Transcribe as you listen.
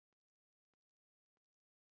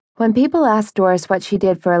When people asked Doris what she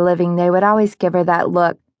did for a living, they would always give her that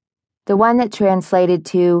look, the one that translated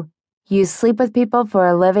to, "You sleep with people for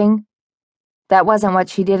a living?" That wasn't what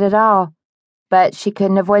she did at all, but she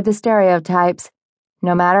couldn't avoid the stereotypes,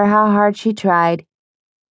 no matter how hard she tried.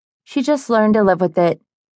 She just learned to live with it.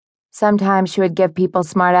 Sometimes she would give people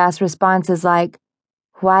smart-ass responses like,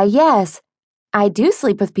 "Why, yes, I do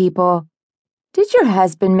sleep with people. Did your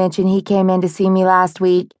husband mention he came in to see me last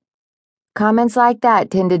week?" Comments like that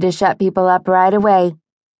tended to shut people up right away,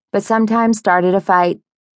 but sometimes started a fight.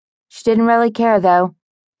 She didn't really care, though.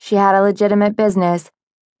 She had a legitimate business.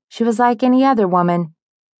 She was like any other woman.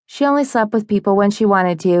 She only slept with people when she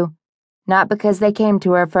wanted to, not because they came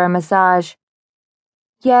to her for a massage.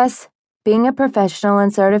 Yes, being a professional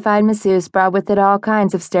and certified masseuse brought with it all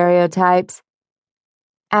kinds of stereotypes.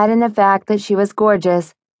 Add in the fact that she was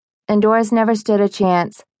gorgeous, and Doris never stood a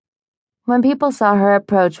chance. When people saw her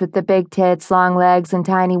approach with the big tits, long legs, and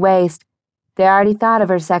tiny waist, they already thought of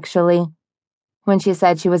her sexually. When she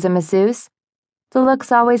said she was a masseuse, the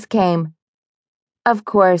looks always came. "Of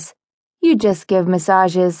course, you just give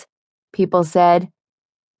massages," people said.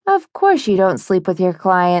 "Of course you don't sleep with your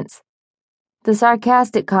clients." The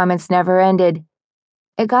sarcastic comments never ended.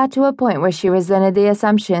 It got to a point where she resented the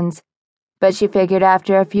assumptions, but she figured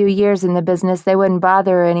after a few years in the business they wouldn't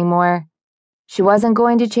bother her anymore. She wasn't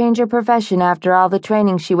going to change her profession after all the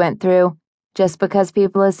training she went through, just because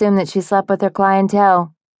people assumed that she slept with her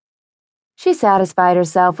clientele. She satisfied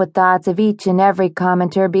herself with thoughts of each and every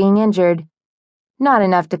commenter being injured. Not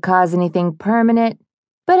enough to cause anything permanent,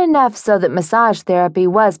 but enough so that massage therapy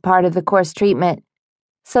was part of the course treatment,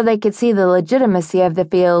 so they could see the legitimacy of the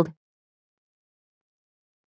field.